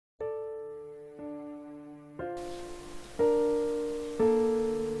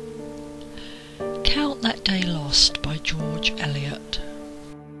Lost by George Eliot.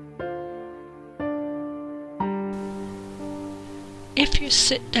 If you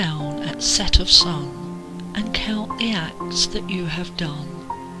sit down at set of sun and count the acts that you have done,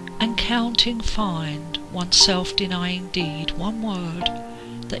 and counting find one self-denying deed, one word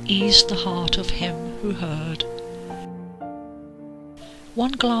that eased the heart of him who heard,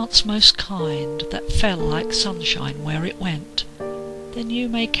 one glance most kind that fell like sunshine where it went, then you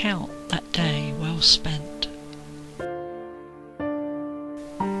may count that day well spent.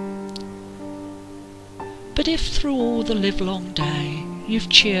 But if through all the livelong day you've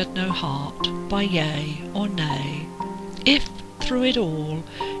cheered no heart by yea or nay, if through it all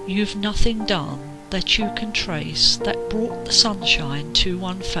you've nothing done that you can trace that brought the sunshine to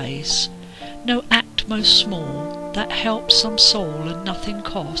one face, no act most small that helped some soul and nothing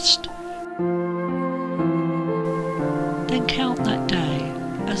cost, then count that day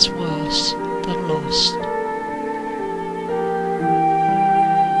as worse than lost.